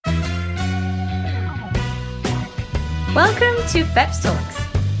Welcome to FEPS Talks,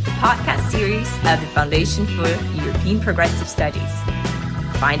 the podcast series of the Foundation for European Progressive Studies.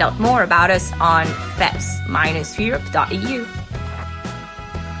 Find out more about us on feps-europe.eu.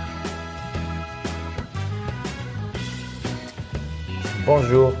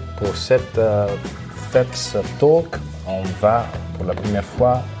 Bonjour, pour cette FEPS Talk, on va pour la première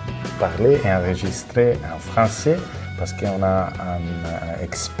fois parler et enregistrer en français parce qu'on a un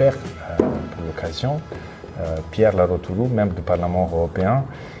expert pour l'occasion, Pierre Larrouturou, membre du Parlement européen,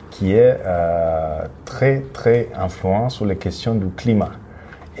 qui est très influent sur les questions du climat.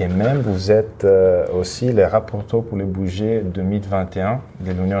 Et même vous êtes aussi le rapporteur pour le budget 2021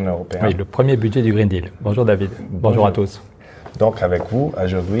 de l'Union européenne. Oui, le premier budget du Green Deal. Bonjour David. Bonjour à tous. Donc avec vous,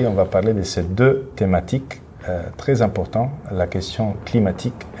 aujourd'hui, on va parler de ces deux thématiques très importantes, la question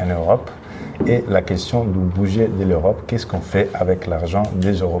climatique en Europe et la question du budget de l'Europe. Qu'est-ce qu'on fait avec l'argent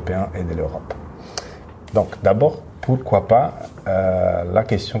des Européens et de l'Europe? Donc d'abord, pourquoi pas, la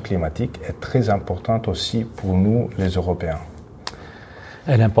question climatique est très importante aussi pour nous les Européens.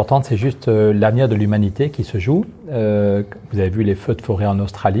 Elle est importante, c'est juste l'avenir de l'humanité qui se joue. Vous avez vu les feux de forêt en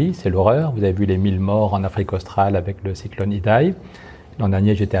Australie, c'est l'horreur. Vous avez vu les 1000 morts en Afrique australe avec le cyclone Idai. L'an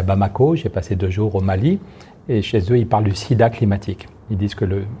dernier, j'étais à Bamako, j'ai passé 2 jours au Mali. Et chez eux, ils parlent du sida climatique. Ils disent que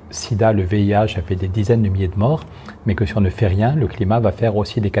le sida, le VIH, a fait des dizaines de milliers de morts, mais que si on ne fait rien, le climat va faire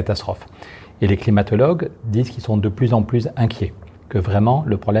aussi des catastrophes. Et les climatologues disent qu'ils sont de plus en plus inquiets, que vraiment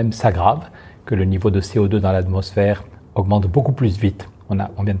le problème s'aggrave, que le niveau de CO2 dans l'atmosphère augmente beaucoup plus vite. On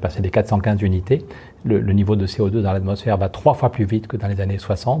vient de passer des 415 unités. Le niveau de CO2 dans l'atmosphère va 3 fois plus vite que dans les années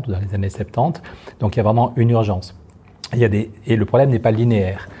 60 ou dans les années 70. Donc il y a vraiment une urgence. Et le problème n'est pas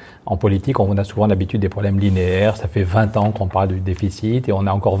linéaire. En politique, on a souvent l'habitude des problèmes linéaires. Ça fait 20 ans qu'on parle du déficit et on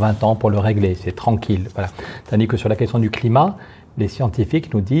a encore 20 ans pour le régler. C'est tranquille. Voilà. Tandis que sur la question du climat, les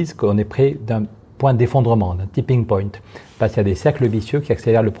scientifiques nous disent qu'on est près d'un point d'effondrement, d'un tipping point, parce qu'il y a des cercles vicieux qui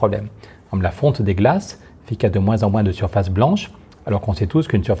accélèrent le problème. Comme la fonte des glaces fait qu'il y a de moins en moins de surface blanche, alors qu'on sait tous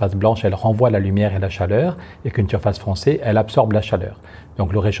qu'une surface blanche, elle renvoie la lumière et la chaleur, et qu'une surface foncée, elle absorbe la chaleur.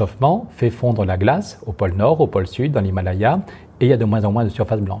 Donc le réchauffement fait fondre la glace au pôle nord, au pôle sud, dans l'Himalaya, et il y a de moins en moins de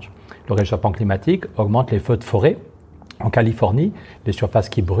surface blanche. Le réchauffement climatique augmente les feux de forêt. En Californie, les surfaces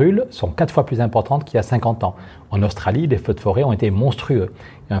qui brûlent sont 4 fois plus importantes qu'il y a 50 ans. En Australie, les feux de forêt ont été monstrueux.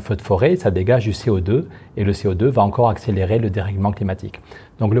 Et un feu de forêt, ça dégage du CO2, et le CO2 va encore accélérer le dérèglement climatique.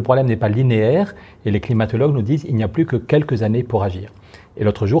 Donc le problème n'est pas linéaire, et les climatologues nous disent qu'il n'y a plus que quelques années pour agir. Et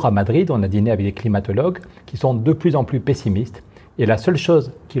l'autre jour, à Madrid, on a dîné avec des climatologues qui sont de plus en plus pessimistes, et la seule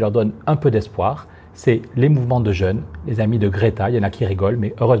chose qui leur donne un peu d'espoir, c'est les mouvements de jeunes, les amis de Greta, il y en a qui rigolent,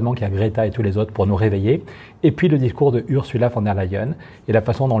 mais heureusement qu'il y a Greta et tous les autres pour nous réveiller. Et puis le discours de Ursula von der Leyen et la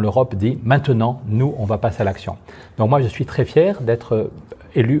façon dont l'Europe dit « maintenant, nous, on va passer à l'action ». Donc moi, je suis très fier d'être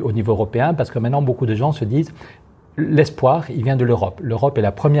élu au niveau européen parce que maintenant, beaucoup de gens se disent « l'espoir, il vient de l'Europe ». L'Europe est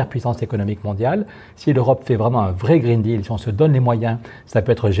la première puissance économique mondiale. Si l'Europe fait vraiment un vrai Green Deal, si on se donne les moyens, ça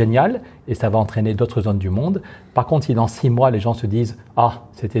peut être génial et ça va entraîner d'autres zones du monde. Par contre, si dans 6 mois, les gens se disent « ah,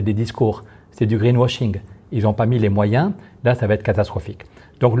 c'était des discours », c'est du greenwashing. Ils n'ont pas mis les moyens. Là, ça va être catastrophique.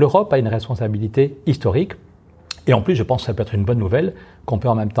 Donc, l'Europe a une responsabilité historique. Et en plus, je pense que ça peut être une bonne nouvelle qu'on peut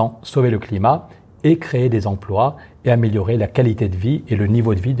en même temps sauver le climat et créer des emplois et améliorer la qualité de vie et le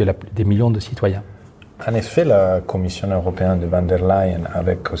niveau de vie des millions de citoyens. En effet, la Commission européenne de von der Leyen,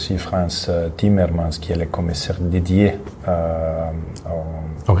 avec aussi Frans Timmermans, qui est le commissaire dédié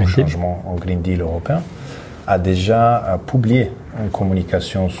au changement au Green Deal européen, a déjà publié une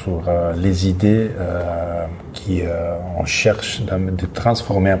communication sur les idées qu'on cherche de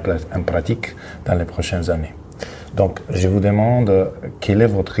transformer en pratique dans les prochaines années. Donc, je vous demande quelle est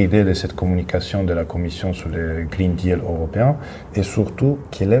votre idée de cette communication de la Commission sur le Green Deal européen et surtout,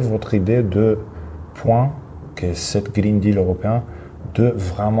 quelle est votre idée de points que cette Green Deal européen doit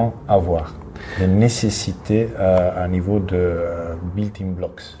vraiment avoir, les nécessités à niveau de building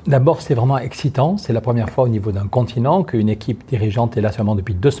blocks. D'abord, c'est vraiment excitant. C'est la première fois au niveau d'un continent qu'une équipe dirigeante est là seulement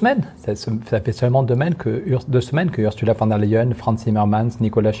depuis 2 semaines. Ça fait seulement 2 semaines que Ursula von der Leyen, Frans Timmermans,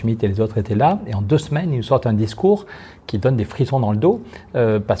 Nicolas Schmit et les autres étaient là. Et en 2 semaines, ils nous sortent un discours qui donne des frissons dans le dos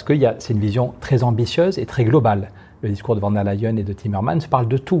parce que c'est une vision très ambitieuse et très globale. Le discours de von der Leyen et de Timmermans parle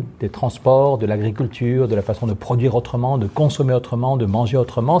de tout, des transports, de l'agriculture, de la façon de produire autrement, de consommer autrement, de manger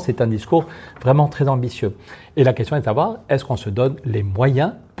autrement. C'est un discours vraiment très ambitieux. Et la question est de savoir, est-ce qu'on se donne les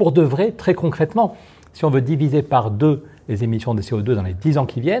moyens pour de vrai, très concrètement? Si on veut diviser par 2 les émissions de CO2 dans les 10 ans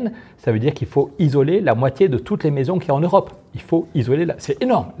qui viennent, ça veut dire qu'il faut isoler la moitié de toutes les maisons qu'il y a en Europe. Il faut isoler, c'est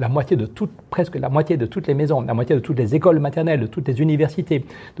énorme, presque la moitié de toutes les maisons, la moitié de toutes les écoles maternelles, de toutes les universités,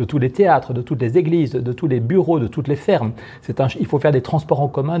 de tous les théâtres, de toutes les églises, de tous les bureaux, de toutes les fermes. Il faut faire des transports en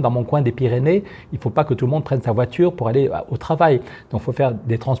commun dans mon coin des Pyrénées. Il ne faut pas que tout le monde prenne sa voiture pour aller au travail. Donc il faut faire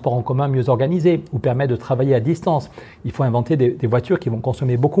des transports en commun mieux organisés ou permettre de travailler à distance. Il faut inventer des voitures qui vont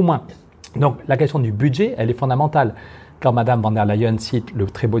consommer beaucoup moins. Donc la question du budget, elle est fondamentale. Quand Mme von der Leyen cite le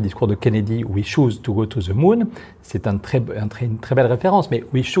très beau discours de Kennedy « We choose to go to the moon », c'est une très belle référence, mais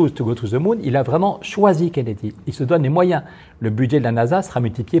 « We choose to go to the moon », il a vraiment choisi Kennedy. Il se donne les moyens. Le budget de la NASA sera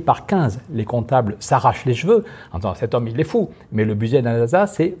multiplié par 15. Les comptables s'arrachent les cheveux en disant « cet homme, il est fou ». Mais le budget de la NASA,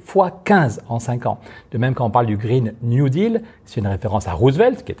 c'est fois 15 en 5 ans. De même, quand on parle du Green New Deal, c'est une référence à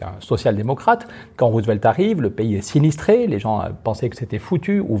Roosevelt, qui est un social-démocrate. Quand Roosevelt arrive, le pays est sinistré. Les gens pensaient que c'était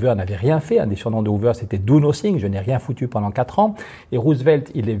foutu. Hoover n'avait rien fait. Un des surnoms de Hoover, c'était « Do Nothing », je n'ai rien foutu pendant 4 ans. Et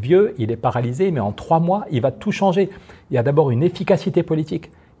Roosevelt, il est vieux, il est paralysé, mais en 3 mois, il va tout changer. Il y a d'abord une efficacité politique.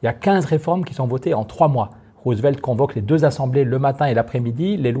 Il y a 15 réformes qui sont votées en 3 mois. Roosevelt convoque les 2 assemblées le matin et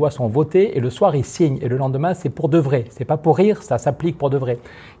l'après-midi, les lois sont votées et le soir, il signe. Et le lendemain, c'est pour de vrai. C'est pas pour rire, ça s'applique pour de vrai.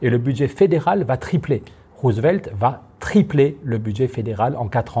 Et le budget fédéral va tripler. Roosevelt va tripler le budget fédéral en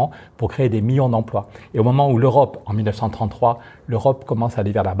 4 ans pour créer des millions d'emplois. Et au moment où l'Europe, en 1933, l'Europe commence à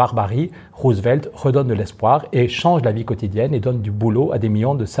aller vers la barbarie, Roosevelt redonne de l'espoir et change la vie quotidienne et donne du boulot à des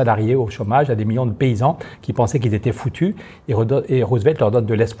millions de salariés au chômage, à des millions de paysans qui pensaient qu'ils étaient foutus. Et Roosevelt leur donne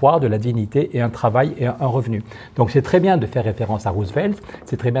de l'espoir, de la dignité et un travail et un revenu. Donc c'est très bien de faire référence à Roosevelt,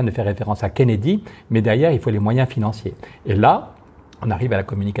 c'est très bien de faire référence à Kennedy, mais derrière, il faut les moyens financiers. Et là, on arrive à la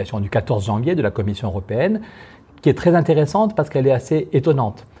communication du 14 janvier de la Commission européenne, qui est très intéressante parce qu'elle est assez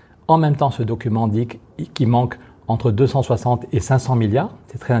étonnante. En même temps, ce document dit qu'il manque entre 260 et 500 milliards.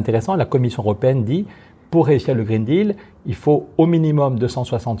 C'est très intéressant. La Commission européenne dit, pour réussir le Green Deal, il faut au minimum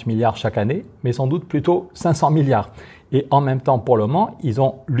 260 milliards chaque année, mais sans doute plutôt 500 milliards. Et en même temps, pour le moment, ils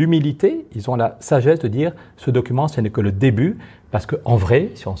ont l'humilité, ils ont la sagesse de dire ce document, ce n'est que le début, parce qu'en vrai,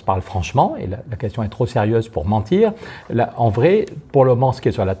 si on se parle franchement, et la question est trop sérieuse pour mentir, en vrai, pour le moment, ce qui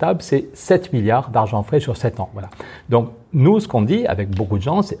est sur la table, c'est 7 milliards d'argent frais sur 7 ans. Voilà. Donc, nous, ce qu'on dit avec beaucoup de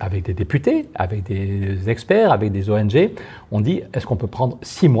gens, avec des députés, avec des experts, avec des ONG, on dit, est-ce qu'on peut prendre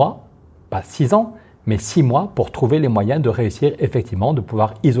 6 mois, pas 6 ans, mais 6 mois pour trouver les moyens de réussir effectivement, de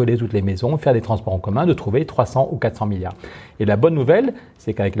pouvoir isoler toutes les maisons, faire des transports en commun, de trouver 300 ou 400 milliards. Et la bonne nouvelle,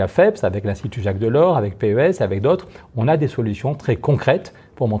 c'est qu'avec la FEPS, avec l'Institut Jacques Delors, avec PES, avec d'autres, on a des solutions très concrètes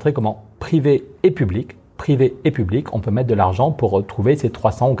pour montrer comment privé et public, on peut mettre de l'argent pour trouver ces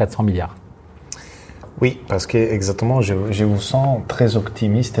 300 ou 400 milliards. Oui, parce que exactement, je vous sens très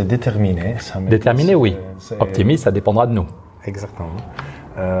optimiste et déterminé. Déterminé, oui. Optimiste, ça dépendra de nous. Exactement.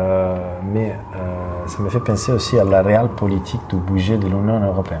 Mais ça me fait penser aussi à la réelle politique du budget de l'Union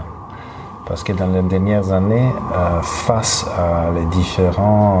européenne. Parce que dans les dernières années, face à les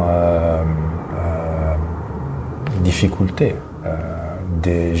différentes difficultés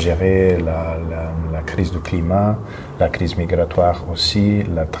de gérer la crise du climat, la crise migratoire aussi,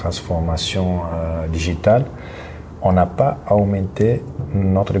 la transformation digitale, on n'a pas augmenté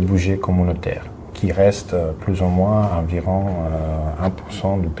notre budget communautaire, qui reste plus ou moins environ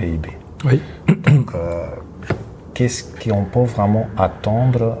 1% du PIB. Oui. Donc, qu'est-ce qu'on peut vraiment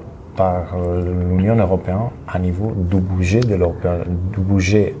attendre par l'Union européenne à niveau du budget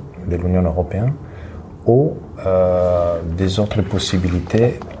de l'Union européenne ou des autres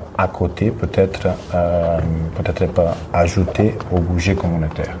possibilités à côté, peut-être pas ajoutées au budget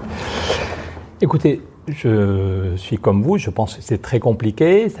communautaire? Écoutez, je suis comme vous, je pense que c'est très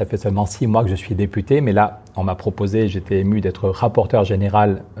compliqué. Ça fait seulement 6 mois que je suis député, mais là, on m'a proposé, j'étais ému d'être rapporteur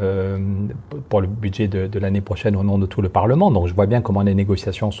général pour le budget de l'année prochaine au nom de tout le Parlement. Donc je vois bien comment les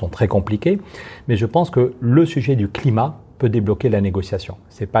négociations sont très compliquées. Mais je pense que le sujet du climat peut débloquer la négociation.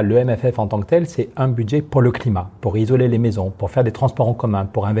 Ce n'est pas le MFF en tant que tel, c'est un budget pour le climat, pour isoler les maisons, pour faire des transports en commun,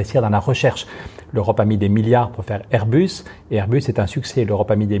 pour investir dans la recherche. L'Europe a mis des milliards pour faire Airbus, et Airbus est un succès. L'Europe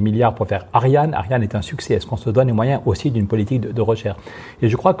a mis des milliards pour faire Ariane, Ariane est un succès. Est-ce qu'on se donne les moyens aussi d'une politique de recherche? Et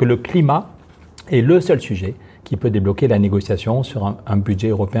je crois que le climat est le seul sujet qui peut débloquer la négociation sur un budget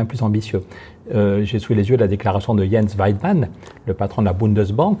européen plus ambitieux. J'ai sous les yeux la déclaration de Jens Weidmann, le patron de la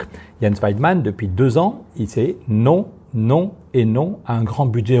Bundesbank. Jens Weidmann, depuis 2 ans, il sait non et non à un grand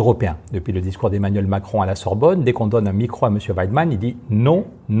budget européen. Depuis le discours d'Emmanuel Macron à la Sorbonne, dès qu'on donne un micro à M. Weidmann, il dit non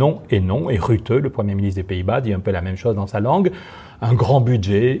et non. Et Rutte, le Premier ministre des Pays-Bas, dit un peu la même chose dans sa langue. Un grand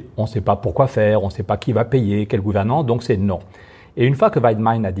budget, on ne sait pas pourquoi faire, on ne sait pas qui va payer, quel gouvernement, donc c'est non. Et une fois que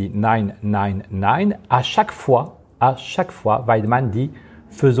Weidmann a dit 9, à chaque fois, Weidmann dit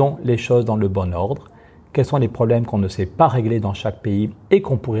faisons les choses dans le bon ordre, quels sont les problèmes qu'on ne sait pas régler dans chaque pays et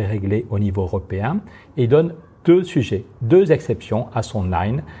qu'on pourrait régler au niveau européen. Et il donne 2 sujets, 2 exceptions à son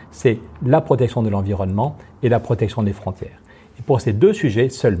 9, c'est la protection de l'environnement et la protection des frontières. Et pour ces 2 sujets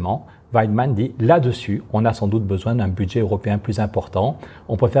seulement, Weidemann dit, là-dessus, on a sans doute besoin d'un budget européen plus important,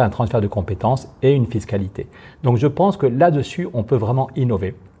 on peut faire un transfert de compétences et une fiscalité. Donc je pense que là-dessus, on peut vraiment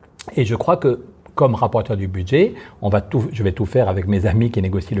innover. Et je crois que, comme rapporteur du budget, je vais tout faire avec mes amis qui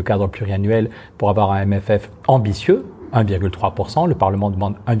négocient le cadre pluriannuel pour avoir un MFF ambitieux, 1,3%. Le Parlement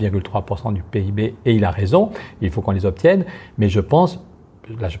demande 1,3% du PIB et il a raison, il faut qu'on les obtienne. Mais je pense,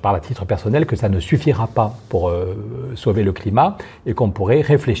 là je parle à titre personnel, que ça ne suffira pas pour sauver le climat et qu'on pourrait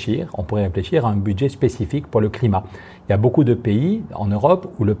réfléchir à un budget spécifique pour le climat. Il y a beaucoup de pays en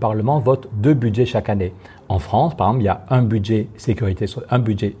Europe où le Parlement vote 2 budgets chaque année. En France, par exemple, il y a un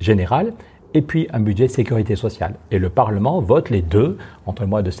budget général et puis un budget sécurité sociale. Et le Parlement vote les 2, entre le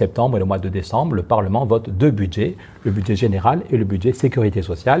mois de septembre et le mois de décembre, le Parlement vote 2 budgets, le budget général et le budget sécurité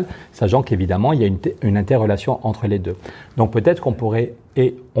sociale, sachant qu'évidemment, il y a une interrelation entre les 2. Donc peut-être qu'on pourrait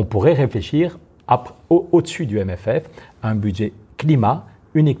réfléchir au-dessus du MFF à un budget climat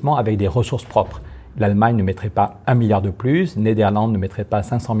uniquement avec des ressources propres. L'Allemagne ne mettrait pas 1 milliard de plus, Néderlande ne mettrait pas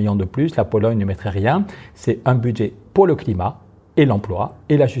 500 millions de plus, la Pologne ne mettrait rien. C'est un budget pour le climat, et l'emploi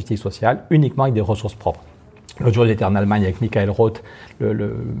et la justice sociale uniquement avec des ressources propres. L'autre jour, j'étais en Allemagne avec Michael Roth,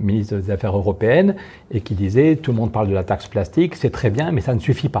 le ministre des Affaires européennes, et qui disait « tout le monde parle de la taxe plastique, c'est très bien, mais ça ne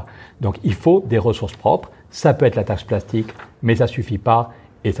suffit pas ». Donc il faut des ressources propres, ça peut être la taxe plastique, mais ça ne suffit pas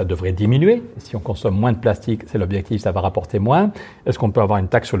et ça devrait diminuer. Si on consomme moins de plastique, c'est l'objectif, ça va rapporter moins. Est-ce qu'on peut avoir une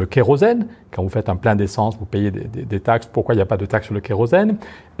taxe sur le kérosène? Quand vous faites un plein d'essence, vous payez des taxes. Pourquoi il n'y a pas de taxe sur le kérosène?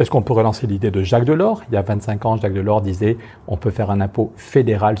 Est-ce qu'on peut relancer l'idée de Jacques Delors? Il y a 25 ans, Jacques Delors disait on peut faire un impôt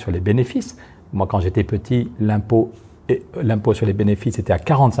fédéral sur les bénéfices. Moi, quand j'étais petit, l'impôt sur les bénéfices était à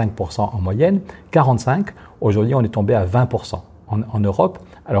 45% en moyenne. 45%. Aujourd'hui, on est tombé à 20% en Europe,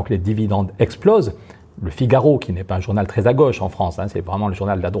 alors que les dividendes explosent. Le Figaro, qui n'est pas un journal très à gauche en France, c'est vraiment le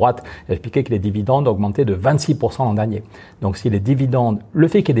journal de la droite, a expliqué que les dividendes augmentaient de 26% l'an dernier. Donc si les dividendes, le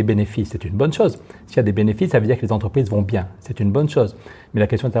fait qu'il y ait des bénéfices, c'est une bonne chose. S'il y a des bénéfices, ça veut dire que les entreprises vont bien. C'est une bonne chose. Mais la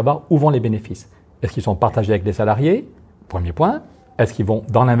question est de savoir où vont les bénéfices. Est-ce qu'ils sont partagés avec les salariés? Premier point. Est-ce qu'ils vont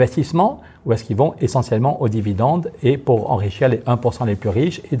dans l'investissement ou est-ce qu'ils vont essentiellement aux dividendes et pour enrichir les 1% les plus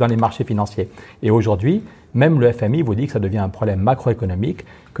riches et dans les marchés financiers? Et aujourd'hui, même le FMI vous dit que ça devient un problème macroéconomique,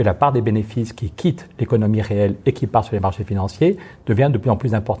 que la part des bénéfices qui quittent l'économie réelle et qui part sur les marchés financiers devient de plus en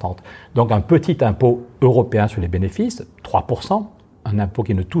plus importante. Donc un petit impôt européen sur les bénéfices, 3%, un impôt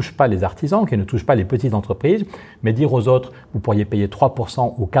qui ne touche pas les artisans, qui ne touche pas les petites entreprises, mais dire aux autres, vous pourriez payer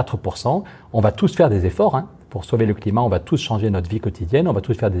 3% ou 4%, on va tous faire des efforts, Pour sauver le climat, on va tous changer notre vie quotidienne, on va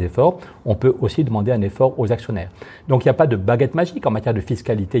tous faire des efforts. On peut aussi demander un effort aux actionnaires. Donc il n'y a pas de baguette magique en matière de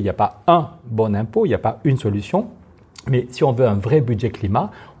fiscalité, il n'y a pas un bon impôt, il n'y a pas une solution. Mais si on veut un vrai budget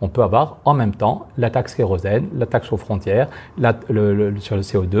climat, on peut avoir en même temps la taxe kérosène, la taxe aux frontières, sur le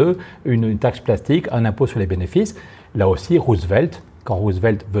CO2, une taxe plastique, un impôt sur les bénéfices. Là aussi, quand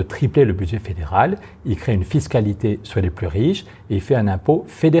Roosevelt veut tripler le budget fédéral, il crée une fiscalité sur les plus riches et il fait un impôt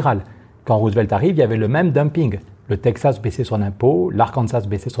fédéral. Quand Roosevelt arrive, il y avait le même dumping. Le Texas baissait son impôt, l'Arkansas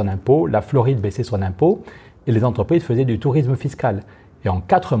baissait son impôt, la Floride baissait son impôt et les entreprises faisaient du tourisme fiscal. Et en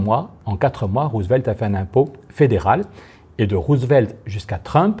 4 mois, Roosevelt a fait un impôt fédéral. Et de Roosevelt jusqu'à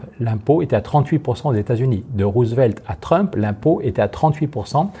Trump, l'impôt était à 38% aux États-Unis. De Roosevelt à Trump, l'impôt était à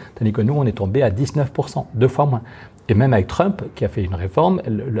 38%, tandis que nous, on est tombé à 19%, 2 fois moins. Et même avec Trump, qui a fait une réforme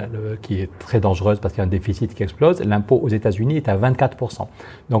qui est très dangereuse parce qu'il y a un déficit qui explose, l'impôt aux États-Unis est à 24%.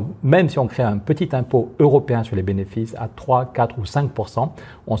 Donc même si on crée un petit impôt européen sur les bénéfices à 3, 4 ou 5%,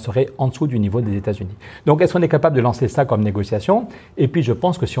 on serait en dessous du niveau des États-Unis. Donc est-ce qu'on est capable de lancer ça comme négociation? Et puis je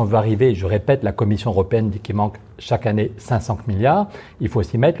pense que si on veut arriver, je répète, la Commission européenne dit qu'il manque chaque année 500 milliards, il faut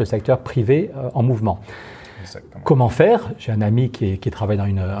aussi mettre le secteur privé en mouvement. Exactement. Comment faire? J'ai un ami qui travaille dans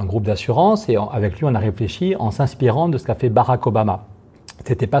un groupe d'assurance et avec lui on a réfléchi en s'inspirant de ce qu'a fait Barack Obama.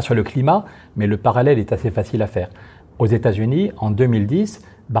 C'était pas sur le climat, mais le parallèle est assez facile à faire. Aux États-Unis, en 2010,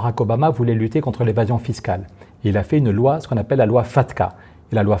 Barack Obama voulait lutter contre l'évasion fiscale. Il a fait une loi, ce qu'on appelle la loi FATCA.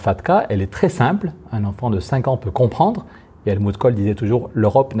 Et la loi FATCA, elle est très simple, un enfant de 5 ans peut comprendre. Et Helmut Kohl disait toujours,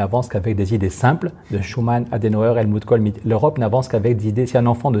 l'Europe n'avance qu'avec des idées simples. De Schuman, Adenauer, Helmut Kohl, l'Europe n'avance qu'avec des idées. Si un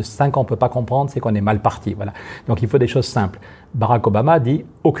enfant de 5 ans ne peut pas comprendre, c'est qu'on est mal parti. Voilà. Donc il faut des choses simples. Barack Obama dit,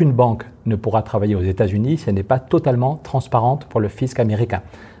 aucune banque ne pourra travailler aux États-Unis si elle n'est pas totalement transparente pour le fisc américain.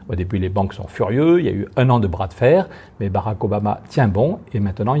 Au début, les banques sont furieux, il y a eu 1 an de bras de fer, mais Barack Obama tient bon. Et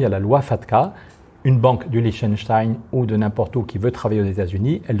maintenant, il y a la loi FATCA. Une banque du Liechtenstein ou de n'importe où qui veut travailler aux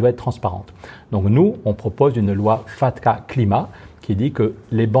États-Unis, elle doit être transparente. Donc nous, on propose une loi FATCA climat qui dit que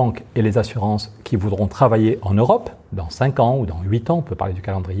les banques et les assurances qui voudront travailler en Europe, dans 5 ans ou dans 8 ans, on peut parler du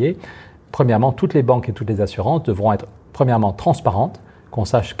calendrier, premièrement, toutes les banques et toutes les assurances devront être premièrement transparentes, qu'on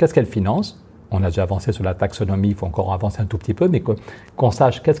sache qu'est-ce qu'elles financent. On a déjà avancé sur la taxonomie, il faut encore avancer un tout petit peu, mais qu'on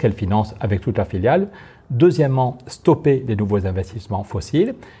sache qu'est-ce qu'elles financent avec toute la filiale. Deuxièmement, stopper les nouveaux investissements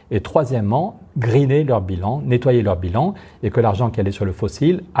fossiles. Et troisièmement, greener leur bilan, nettoyer leur bilan et que l'argent qui allait sur le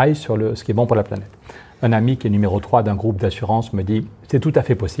fossile aille sur ce qui est bon pour la planète. Un ami qui est numéro 3 d'un groupe d'assurance me dit « c'est tout à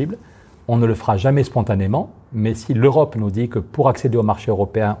fait possible, on ne le fera jamais spontanément, mais si l'Europe nous dit que pour accéder au marché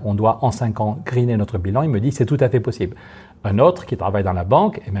européen, on doit en 5 ans greener notre bilan, il me dit « c'est tout à fait possible ». Un autre qui travaille dans la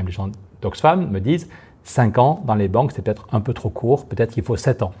banque, et même les gens d'Oxfam me disent « 5 ans dans les banques, c'est peut-être un peu trop court, peut-être qu'il faut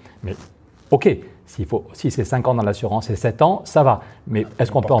 7 ans ». Mais ok, si c'est 5 ans dans l'assurance et 7 ans, ça va. Mais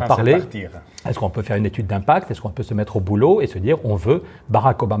est-ce qu'on peut en parler? Est-ce qu'on peut faire une étude d'impact? Est-ce qu'on peut se mettre au boulot et se dire on veut,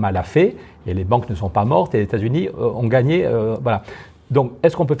 Barack Obama l'a fait et les banques ne sont pas mortes et les États-Unis ont gagné, voilà. Donc,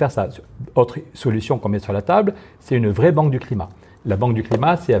 est-ce qu'on peut faire ça? Autre solution qu'on met sur la table, c'est une vraie banque du climat. La banque du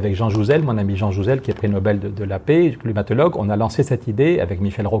climat, c'est avec Jean Jouzel, mon ami Jean Jouzel, qui est prix Nobel de la paix, climatologue. On a lancé cette idée avec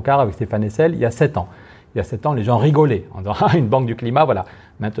Michel Rocard, avec Stéphane Hessel, il y a 7 ans. Il y a 7 ans, les gens rigolaient en disant « Ah, une banque du climat, voilà ».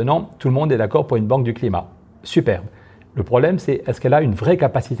 Maintenant, tout le monde est d'accord pour une banque du climat. Superbe. Le problème, c'est est-ce qu'elle a une vraie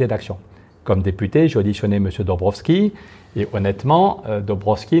capacité d'action? Comme député, j'ai auditionné M. Dombrovskis et honnêtement,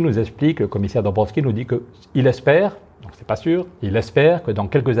 Dombrovskis nous explique, le commissaire Dombrovskis nous dit qu'il espère, donc c'est pas sûr, il espère que dans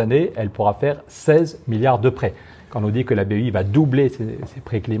quelques années, elle pourra faire 16 milliards de prêts. Quand on nous dit que la BEI va doubler ses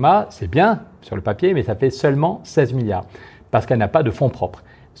prêts climat, c'est bien sur le papier, mais ça fait seulement 16 milliards parce qu'elle n'a pas de fonds propres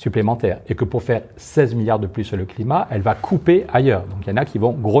supplémentaires et que pour faire 16 milliards de plus sur le climat, elle va couper ailleurs. Donc il y en a qui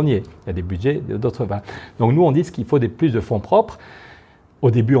vont grogner. Il y a des budgets, d'autres. Donc nous, on dit qu'il faut plus de fonds propres. Au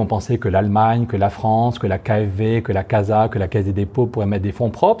début, on pensait que l'Allemagne, que la France, que la KfW, que la CASA, que la Caisse des dépôts pourraient mettre des fonds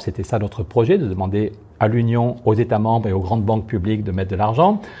propres. C'était ça notre projet, de demander à l'Union, aux États membres et aux grandes banques publiques de mettre de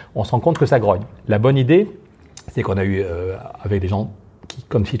l'argent. On se rend compte que ça grogne. La bonne idée, c'est qu'on a eu, avec des gens qui,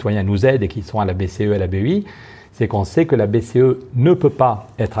 comme citoyens, nous aident et qui sont à la BCE et à la BEI, c'est qu'on sait que la BCE ne peut pas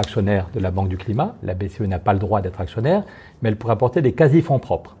être actionnaire de la Banque du Climat. La BCE n'a pas le droit d'être actionnaire, mais elle pourrait apporter des quasi-fonds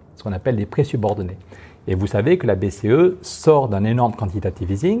propres, ce qu'on appelle des prêts subordonnés. Et vous savez que la BCE sort d'un énorme quantitative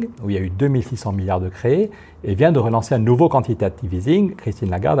easing, où il y a eu 2600 milliards de créés, et vient de relancer un nouveau quantitative easing.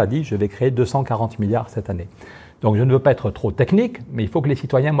 Christine Lagarde a dit « je vais créer 240 milliards cette année ». Donc je ne veux pas être trop technique, mais il faut que les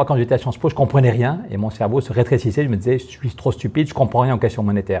citoyens, moi quand j'étais à Sciences Po, je ne comprenais rien, et mon cerveau se rétrécissait, je me disais « je suis trop stupide, je ne comprends rien en question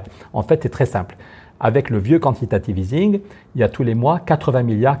monétaire ». En fait, c'est très simple. Avec le vieux quantitative easing, il y a tous les mois 80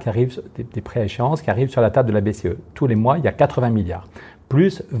 milliards qui arrivent, des prêts à échéance qui arrivent sur la table de la BCE. Tous les mois, il y a 80 milliards,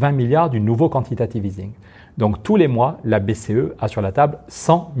 plus 20 milliards du nouveau quantitative easing. Donc tous les mois, la BCE a sur la table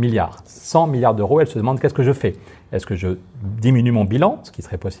 100 milliards. 100 milliards d'euros, elle se demande qu'est-ce que je fais? Est-ce que je diminue mon bilan, ce qui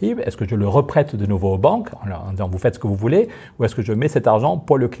serait possible? Est-ce que je le reprête de nouveau aux banques en disant vous faites ce que vous voulez? Ou est-ce que je mets cet argent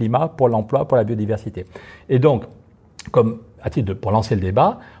pour le climat, pour l'emploi, pour la biodiversité? Et donc, comme à titre pour lancer le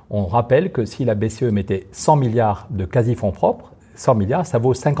débat, on rappelle que si la BCE mettait 100 milliards de quasi-fonds propres, 100 milliards, ça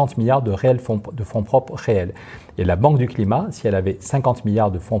vaut 50 milliards de fonds propres réels. Et la Banque du Climat, si elle avait 50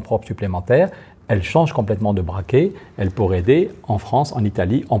 milliards de fonds propres supplémentaires, elle change complètement de braquet. Elle pourrait aider en France, en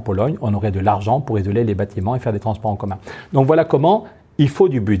Italie, en Pologne. On aurait de l'argent pour isoler les bâtiments et faire des transports en commun. Donc voilà comment il faut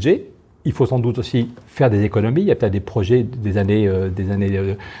du budget. Il faut sans doute aussi faire des économies. Il y a peut-être des projets des années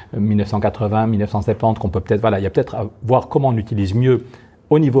 1980, 1970 qu'on peut peut-être, voilà, il y a peut-être à voir comment on utilise mieux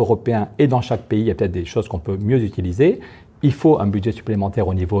au niveau européen et dans chaque pays. Il y a peut-être des choses qu'on peut mieux utiliser. Il faut un budget supplémentaire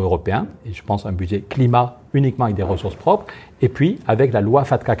au niveau européen et je pense un budget climat uniquement avec des ressources propres. Et puis, avec la loi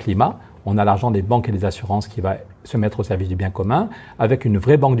FATCA Climat, on a l'argent des banques et des assurances qui va se mettre au service du bien commun avec une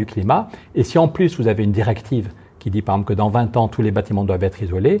vraie banque du climat. Et si en plus vous avez une directive qui dit par exemple que dans 20 ans tous les bâtiments doivent être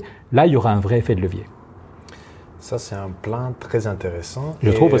isolés, là il y aura un vrai effet de levier. Ça c'est un plan très intéressant. Je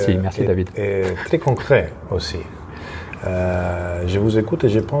trouve aussi, merci David. Et très concret aussi. Je vous écoute et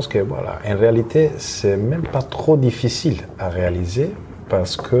je pense que voilà, en réalité c'est même pas trop difficile à réaliser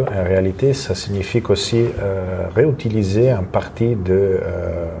parce que en réalité ça signifie aussi réutiliser une partie de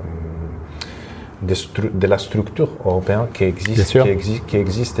la structure européenne qui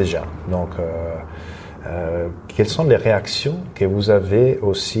existe déjà. Donc, quelles sont les réactions que vous avez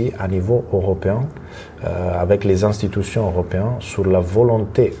aussi à niveau européen avec les institutions européennes sur la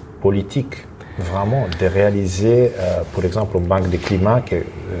volonté politique vraiment de réaliser, par exemple, une banque de climat, que,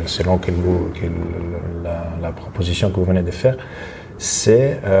 selon la proposition que vous venez de faire,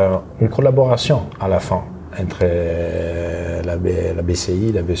 c'est une collaboration à la fin entre la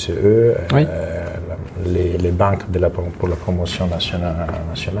BCI, la BCE, oui. Les banques pour la promotion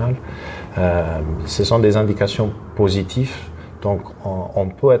nationale. Ce sont des indications positives, donc on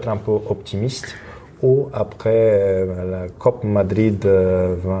peut être un peu optimiste ou après la COP Madrid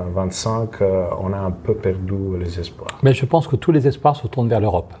 25, on a un peu perdu les espoirs? Mais je pense que tous les espoirs se tournent vers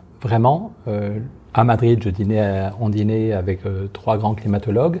l'Europe. Vraiment, à Madrid, on dînait avec 3 grands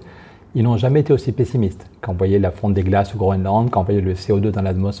climatologues. Ils n'ont jamais été aussi pessimistes. Quand on voyait la fonte des glaces au Groenland, quand on voyait le CO2 dans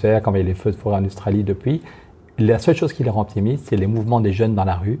l'atmosphère, quand on voyait les feux de forêt en Australie depuis, la seule chose qui les rend optimistes, c'est les mouvements des jeunes dans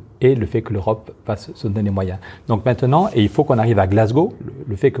la rue et le fait que l'Europe va se donner les moyens. Donc maintenant, et il faut qu'on arrive à Glasgow,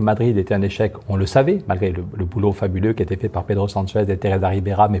 le fait que Madrid était un échec, on le savait, malgré le boulot fabuleux qui a été fait par Pedro Sanchez et Teresa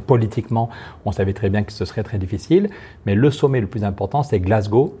Ribera, mais politiquement, on savait très bien que ce serait très difficile. Mais le sommet le plus important, c'est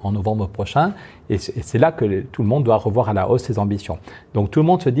Glasgow, en novembre prochain, et c'est là que tout le monde doit revoir à la hausse ses ambitions. Donc tout le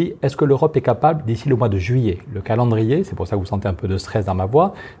monde se dit, est-ce que l'Europe est capable, d'ici le mois de juillet? Le calendrier, c'est pour ça que vous sentez un peu de stress dans ma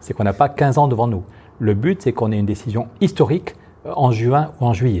voix, c'est qu'on n'a pas 15 ans devant nous. Le but, c'est qu'on ait une décision historique en juin ou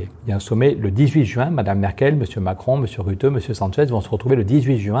en juillet. Il y a un sommet le 18 juin, Mme Merkel, M. Macron, M. Rutte, M. Sanchez vont se retrouver le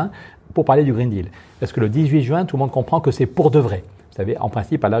 18 juin pour parler du Green Deal. Parce que le 18 juin, tout le monde comprend que c'est pour de vrai. Vous savez, en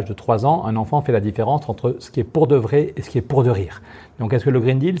principe, à l'âge de 3 ans, un enfant fait la différence entre ce qui est pour de vrai et ce qui est pour de rire. Donc, est-ce que le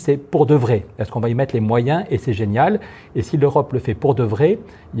Green Deal, c'est pour de vrai? Est-ce qu'on va y mettre les moyens? Et c'est génial. Et si l'Europe le fait pour de vrai,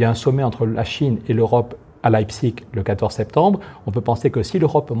 il y a un sommet entre la Chine et l'Europe à Leipzig le 14 septembre, on peut penser que si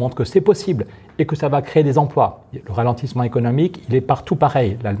l'Europe montre que c'est possible et que ça va créer des emplois, le ralentissement économique, il est partout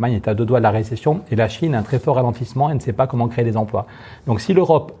pareil. L'Allemagne est à 2 doigts de la récession et la Chine a un très fort ralentissement et ne sait pas comment créer des emplois. Donc si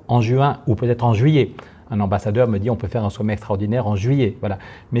l'Europe, en juin ou peut-être en juillet, un ambassadeur me dit on peut faire un sommet extraordinaire en juillet, voilà.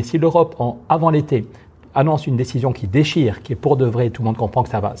 Mais si l'Europe, avant l'été, annonce une décision qui déchire, qui est pour de vrai, tout le monde comprend que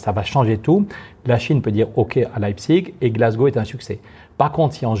ça va changer tout, la Chine peut dire OK à Leipzig et Glasgow est un succès. Par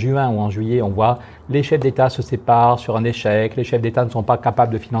contre, si en juin ou en juillet, on voit les chefs d'État se séparent sur un échec, les chefs d'État ne sont pas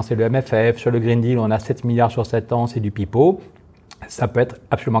capables de financer le MFF, sur le Green Deal, on a 7 milliards sur 7 ans, c'est du pipeau, ça peut être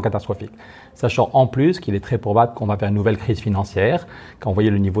absolument catastrophique. Sachant en plus qu'il est très probable qu'on va vers une nouvelle crise financière. Quand vous voyez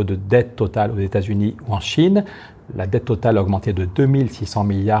le niveau de dette totale aux États-Unis ou en Chine, la dette totale a augmenté de 2600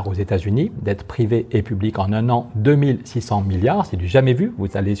 milliards aux États-Unis, dette privée et publique en un an, 2600 milliards, c'est du jamais vu. Vous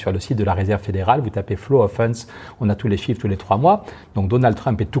allez sur le site de la Réserve fédérale, vous tapez Flow of Funds, on a tous les chiffres tous les 3 mois. Donc Donald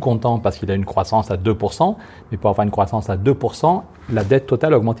Trump est tout content parce qu'il a une croissance à 2%, mais pour avoir une croissance à 2%, la dette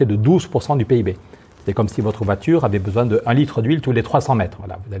totale a augmenté de 12% du PIB. C'est comme si votre voiture avait besoin de 1 litre d'huile tous les 300 mètres.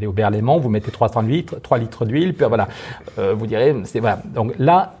 Voilà, vous allez au Berlaymont, vous mettez 3 litres d'huile, puis voilà, vous direz, voilà. Donc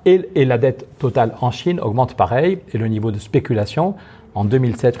là, et la dette totale en Chine augmente pareil, et le niveau de spéculation, en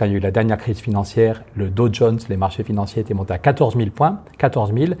 2007, quand il y a eu la dernière crise financière, le Dow Jones, les marchés financiers étaient montés à 14 000 points,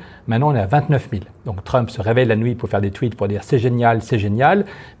 14 000, maintenant on est à 29 000. Donc Trump se réveille la nuit pour faire des tweets pour dire c'est génial,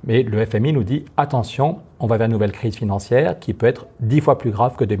 mais le FMI nous dit attention, on va vers une nouvelle crise financière qui peut être 10 fois plus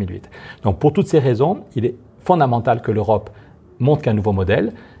grave que 2008. Donc pour toutes ces raisons, il est fondamental que l'Europe montre qu'un nouveau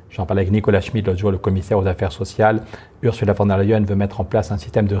modèle. J'en parlais avec Nicolas Schmid l'autre jour, le commissaire aux affaires sociales. Ursula von der Leyen veut mettre en place un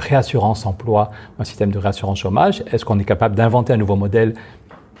système de réassurance emploi, un système de réassurance chômage. Est-ce qu'on est capable d'inventer un nouveau modèle?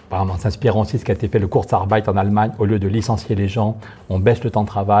 Par exemple, en s'inspirant aussi de ce qui a été fait le Kurzarbeit en Allemagne, au lieu de licencier les gens, on baisse le temps de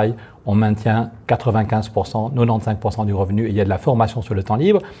travail, on maintient 95%, 95% du revenu et il y a de la formation sur le temps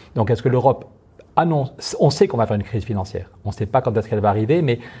libre. Donc est-ce que l'Europe annonce, on sait qu'on va faire une crise financière, on ne sait pas quand est-ce qu'elle va arriver,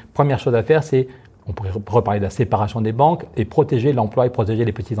 mais première chose à faire, c'est on pourrait reparler de la séparation des banques et protéger l'emploi et protéger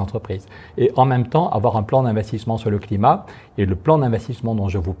les petites entreprises. Et en même temps, avoir un plan d'investissement sur le climat. Et le plan d'investissement dont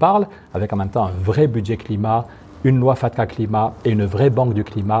je vous parle, avec en même temps un vrai budget climat, une loi FATCA climat et une vraie banque du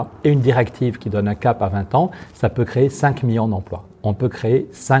climat et une directive qui donne un cap à 20 ans, ça peut créer 5 millions d'emplois. On peut créer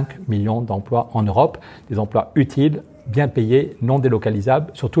 5 millions d'emplois en Europe, des emplois utiles, bien payés, non délocalisables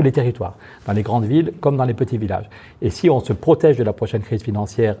sur tous les territoires, dans les grandes villes comme dans les petits villages. Et si on se protège de la prochaine crise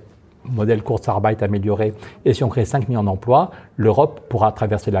financière, modèle Kurzarbeit amélioré, et si on crée 5 millions d'emplois, l'Europe pourra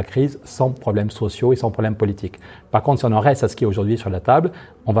traverser la crise sans problèmes sociaux et sans problèmes politiques. Par contre, si on en reste à ce qui est aujourd'hui sur la table,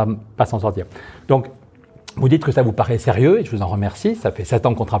 on ne va pas s'en sortir. Donc, vous dites que ça vous paraît sérieux, et je vous en remercie. Ça fait 7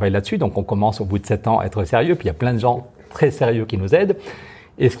 ans qu'on travaille là-dessus, donc on commence au bout de 7 ans à être sérieux, puis il y a plein de gens très sérieux qui nous aident.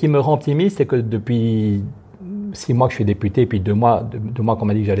 Et ce qui me rend optimiste, c'est que depuis 6 mois que je suis député, puis 2 mois qu'on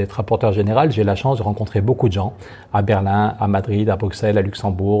m'a dit que j'allais être rapporteur général, j'ai la chance de rencontrer beaucoup de gens à Berlin, à Madrid, à Bruxelles, à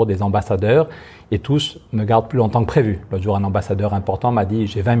Luxembourg, des ambassadeurs, et tous me gardent plus longtemps que prévu. L'autre jour, un ambassadeur important m'a dit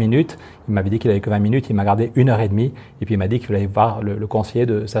j'ai 20 minutes, il m'avait dit qu'il avait que 20 minutes, il m'a gardé 1h30, et puis il m'a dit qu'il fallait voir le conseiller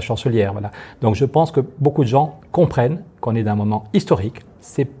de sa chancelière. Voilà. Donc je pense que beaucoup de gens comprennent qu'on est dans un moment historique,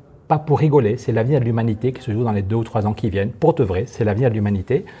 c'est pas pour rigoler, c'est l'avenir de l'humanité qui se joue dans les 2 ou 3 ans qui viennent, pour de vrai, c'est l'avenir de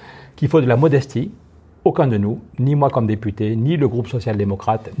l'humanité, qu'il faut de la modestie. Aucun de nous, ni moi comme député, ni le groupe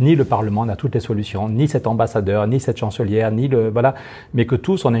social-démocrate, ni le Parlement n'a toutes les solutions, ni cet ambassadeur, ni cette chancelière, mais que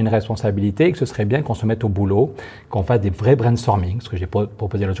tous on a une responsabilité et que ce serait bien qu'on se mette au boulot, qu'on fasse des vrais brainstorming. Ce que j'ai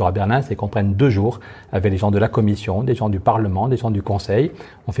proposé l'autre jour à Berlin, c'est qu'on prenne 2 jours avec les gens de la Commission, des gens du Parlement, des gens du Conseil.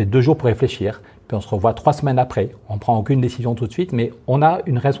 On fait 2 jours pour réfléchir. puis on se revoit 3 semaines après. On ne prend aucune décision tout de suite, mais on a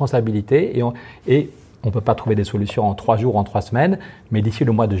une responsabilité et on ne peut pas trouver des solutions en 3 jours, en 3 semaines, mais d'ici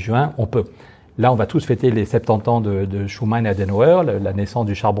le mois de juin, on peut. Là, on va tous fêter les 70 ans de Schuman et Adenauer, la naissance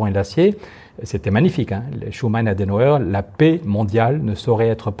du charbon et de l'acier. C'était magnifique, hein. Schuman et Adenauer, la paix mondiale ne saurait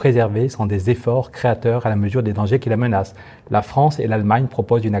être préservée sans des efforts créateurs à la mesure des dangers qui la menacent. La France et l'Allemagne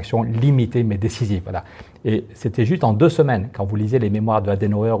proposent une action limitée mais décisive. Voilà. Et c'était juste en 2 semaines, quand vous lisez les mémoires de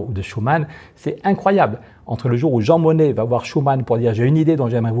Adenauer ou de Schuman, c'est incroyable. Entre le jour où Jean Monnet va voir Schuman pour dire « j'ai une idée dont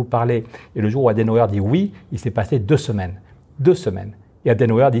j'aimerais vous parler » et le jour où Adenauer dit « oui », il s'est passé 2 semaines. 2 semaines. Et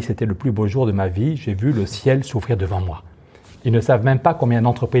Adenauer dit « c'était le plus beau jour de ma vie, j'ai vu le ciel s'ouvrir devant moi ». Ils ne savent même pas combien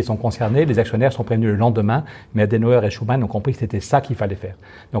d'entreprises sont concernées, les actionnaires sont prévenus le lendemain, mais Adenauer et Schuman ont compris que c'était ça qu'il fallait faire.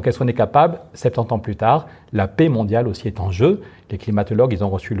 Donc est-ce qu'on est capable, 70 ans plus tard, la paix mondiale aussi est en jeu. Les climatologues, ils ont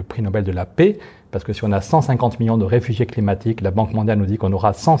reçu le prix Nobel de la paix, parce que si on a 150 millions de réfugiés climatiques, la Banque mondiale nous dit qu'on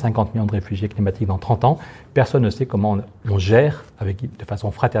aura 150 millions de réfugiés climatiques dans 30 ans, personne ne sait comment on gère de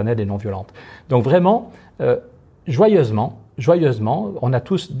façon fraternelle et non violente. Donc vraiment, joyeusement, on a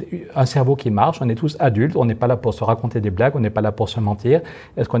tous un cerveau qui marche, on est tous adultes, on n'est pas là pour se raconter des blagues, on n'est pas là pour se mentir.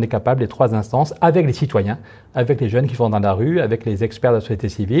 Est-ce qu'on est capable, les 3 instances, avec les citoyens, avec les jeunes qui sont dans la rue, avec les experts de la société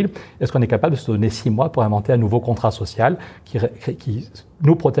civile, est-ce qu'on est capable de se donner 6 mois pour inventer un nouveau contrat social qui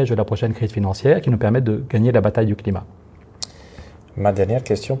nous protège de la prochaine crise financière, qui nous permette de gagner la bataille du climat? Ma dernière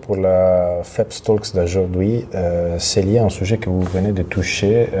question pour la FEPS Talks d'aujourd'hui, c'est lié à un sujet que vous venez de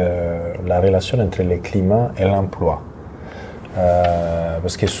toucher, la relation entre le climat et l'emploi.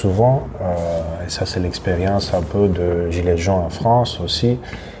 Parce que souvent, et ça c'est l'expérience un peu de Gilets jaunes en France aussi,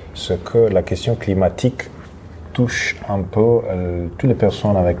 c'est que la question climatique touche un peu toutes les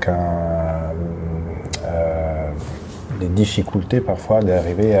personnes avec des difficultés parfois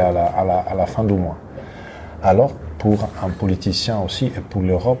d'arriver à la fin du mois. Alors, pour un politicien aussi et pour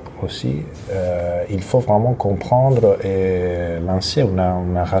l'Europe aussi, il faut vraiment comprendre et lancer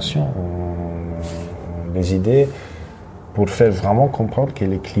une narration, des idées pour faire vraiment comprendre que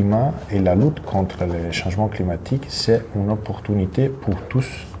le climat et la lutte contre les changements climatiques, c'est une opportunité pour tous,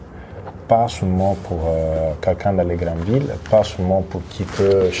 pas seulement pour quelqu'un dans les grandes villes, pas seulement pour qui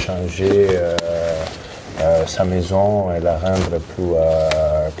peut changer sa maison et la rendre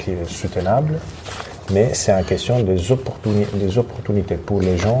plus soutenable, mais c'est une question des opportunités pour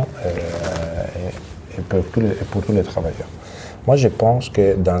les gens et pour tous les travailleurs. Moi, je pense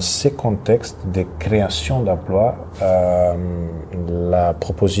que dans ce contexte de création d'emplois, la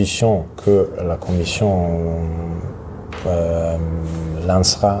proposition que la Commission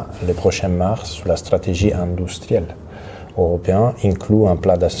lancera le prochain mars sur la stratégie industrielle européenne inclut un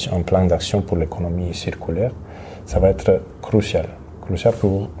plan d'action pour l'économie circulaire. Ça va être crucial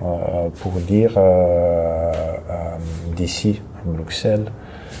pour dire d'ici à Bruxelles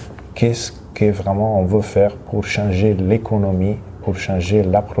qu'est-ce que vraiment on veut faire pour changer l'économie, pour changer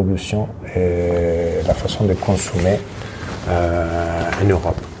la production et la façon de consommer en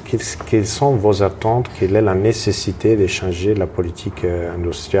Europe. Quelles sont vos attentes? Quelle est la nécessité de changer la politique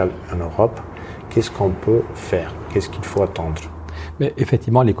industrielle en Europe? Qu'est-ce qu'on peut faire? Qu'est-ce qu'il faut attendre? Mais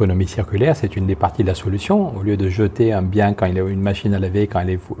effectivement, l'économie circulaire, c'est une des parties de la solution. Au lieu de jeter un bien quand il a une machine à laver, quand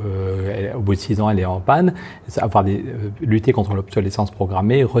au bout de 6 ans, elle est en panne, lutter contre l'obsolescence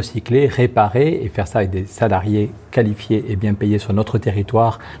programmée, recycler, réparer et faire ça avec des salariés qualifiés et bien payés sur notre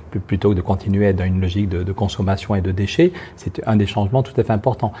territoire, plutôt que de continuer dans une logique de consommation et de déchets, c'est un des changements tout à fait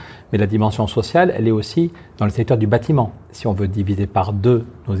importants. Mais la dimension sociale, elle est aussi dans le secteur du bâtiment. Si on veut diviser par 2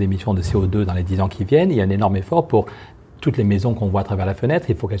 nos émissions de CO2 dans les 10 ans qui viennent, il y a un énorme effort pour toutes les maisons qu'on voit à travers la fenêtre,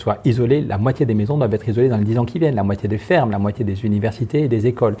 il faut qu'elles soient isolées. La moitié des maisons doivent être isolées dans les 10 ans qui viennent, la moitié des fermes, la moitié des universités et des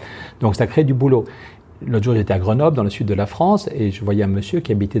écoles. Donc ça crée du boulot. L'autre jour, j'étais à Grenoble, dans le sud de la France, et je voyais un monsieur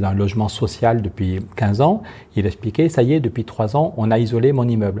qui habitait dans un logement social depuis 15 ans. Il expliquait, ça y est, depuis 3 ans, on a isolé mon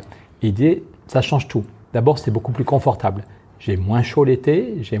immeuble. Il disait, ça change tout. D'abord, c'est beaucoup plus confortable. J'ai moins chaud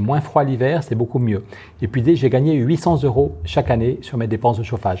l'été, j'ai moins froid l'hiver, c'est beaucoup mieux. Et puis j'ai gagné 800 € chaque année sur mes dépenses de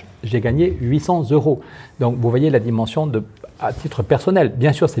chauffage. J'ai gagné 800 €. Donc vous voyez la dimension à titre personnel.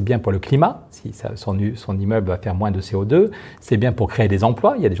 Bien sûr, c'est bien pour le climat, si son immeuble va faire moins de CO2. C'est bien pour créer des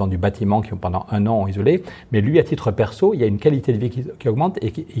emplois. Il y a des gens du bâtiment qui pendant 1 an ont isolé. Mais lui, à titre perso, il y a une qualité de vie qui augmente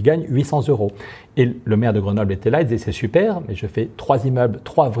et il gagne 800 €. Et le maire de Grenoble était là, il disait c'est super, mais je fais 3 immeubles,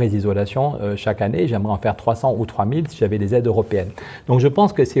 3 vraies isolations chaque année. J'aimerais en faire 300 ou 3000 si j'avais des aides européennes. Donc je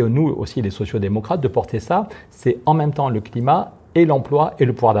pense que c'est nous aussi, les sociodémocrates, de porter ça. C'est en même temps le climat et l'emploi et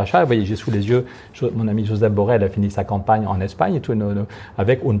le pouvoir d'achat. Vous voyez, j'ai sous les yeux, mon ami Josep Borrell a fini sa campagne en Espagne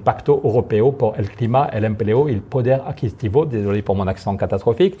avec un pacto europeo pour el clima, el empleo, il poder aquisitivo, désolé pour mon accent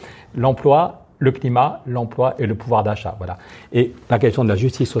catastrophique, l'emploi, le climat, l'emploi et le pouvoir d'achat. Voilà. Et la question de la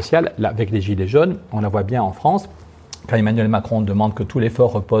justice sociale, là, avec les Gilets jaunes, on la voit bien en France. Quand Emmanuel Macron demande que tout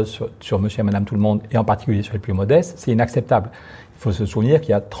l'effort repose sur monsieur et madame tout le monde, et en particulier sur les plus modestes, c'est inacceptable. Il faut se souvenir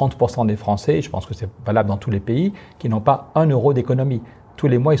qu'il y a 30% des Français, et je pense que c'est valable dans tous les pays, qui n'ont pas 1 euro d'économie. Tous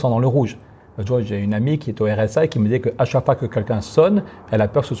les mois, ils sont dans le rouge. J'ai une amie qui est au RSA et qui me disait qu'à chaque fois que quelqu'un sonne, elle a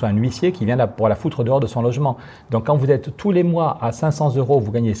peur que ce soit un huissier qui vient là pour la foutre dehors de son logement. Donc quand vous êtes tous les mois à 500 €,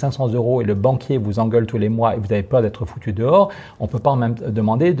 vous gagnez 500 € et le banquier vous engueule tous les mois et vous avez peur d'être foutu dehors, on ne peut pas même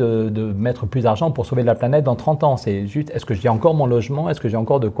demander de mettre plus d'argent pour sauver la planète dans 30 ans. C'est juste, est-ce que j'ai encore mon logement? Est-ce que j'ai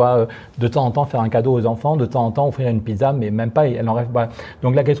encore de quoi de temps en temps faire un cadeau aux enfants, de temps en temps offrir une pizza, mais même pas, elle en rêve pas.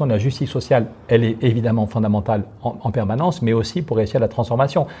 Donc la question de la justice sociale, elle est évidemment fondamentale en permanence, mais aussi pour réussir la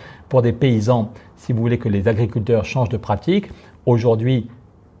transformation. Pour des paysans, si vous voulez que les agriculteurs changent de pratique, aujourd'hui,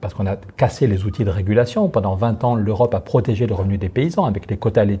 parce qu'on a cassé les outils de régulation, pendant 20 ans, l'Europe a protégé le revenu des paysans avec les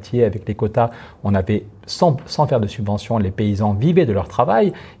quotas laitiers, avec les quotas, on avait, sans faire de subventions, les paysans vivaient de leur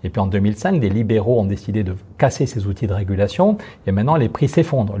travail. Et puis en 2005, des libéraux ont décidé de casser ces outils de régulation. Et maintenant, les prix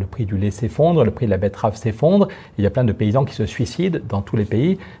s'effondrent. Le prix du lait s'effondre, le prix de la betterave s'effondre. Il y a plein de paysans qui se suicident dans tous les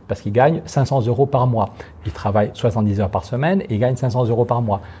pays parce qu'ils gagnent 500 € par mois. Ils travaillent 70 heures par semaine et ils gagnent 500 € par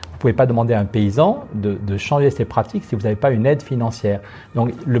mois. Vous ne pouvez pas demander à un paysan de changer ses pratiques si vous n'avez pas une aide financière. Donc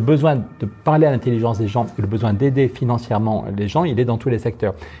le besoin de parler à l'intelligence des gens et le besoin d'aider financièrement les gens, il est dans tous les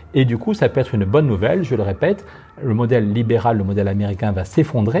secteurs. Et du coup, ça peut être une bonne nouvelle, je le répète, le modèle libéral, le modèle américain va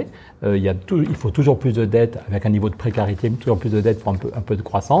s'effondrer. Il faut toujours plus de dettes avec un niveau de précarité, toujours plus de dettes pour un peu de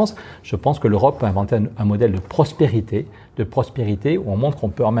croissance. Je pense que l'Europe peut inventer un modèle de prospérité où on montre qu'on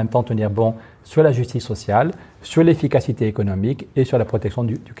peut en même temps tenir bon sur la justice sociale, sur l'efficacité économique et sur la protection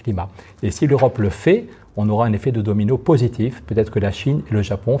du climat. Et si l'Europe le fait, on aura un effet de domino positif. Peut-être que la Chine et le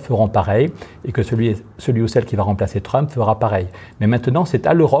Japon feront pareil et que celui ou celle qui va remplacer Trump fera pareil. Mais maintenant, c'est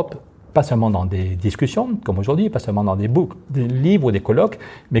à l'Europe, pas seulement dans des discussions comme aujourd'hui, pas seulement dans des livres ou des colloques,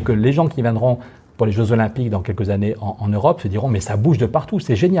 mais que les gens qui viendront pour les Jeux Olympiques dans quelques années en Europe se diront « mais ça bouge de partout,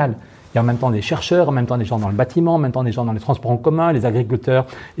 c'est génial ». Il y a en même temps des chercheurs, en même temps des gens dans le bâtiment, en même temps des gens dans les transports en commun, les agriculteurs,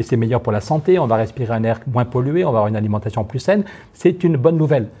 et c'est meilleur pour la santé, on va respirer un air moins pollué, on va avoir une alimentation plus saine. C'est une bonne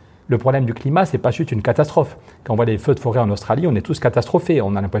nouvelle. Le problème du climat, c'est pas juste une catastrophe. Quand on voit les feux de forêt en Australie, on est tous catastrophés,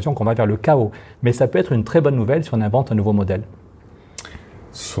 on a l'impression qu'on va vers le chaos. Mais ça peut être une très bonne nouvelle si on invente un nouveau modèle.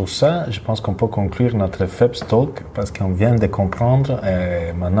 Sur ça, je pense qu'on peut conclure notre FEPS Talk parce qu'on vient de comprendre,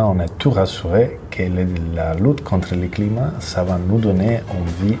 et maintenant on est tout rassuré, que la lutte contre le climat, ça va nous donner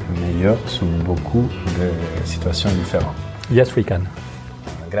une vie meilleure sous beaucoup de situations différentes. Yes, we can.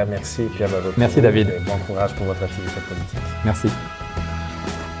 Un grand merci, Pierre Leroux. Merci, David. Et bon courage pour votre activité politique. Merci.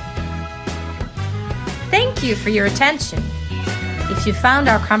 Thank you for your attention. If you found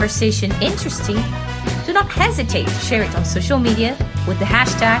our conversation interesting, do not hesitate to share it on social media with the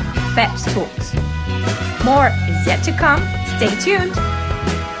hashtag FEPSTalks. More is yet to come. Stay tuned.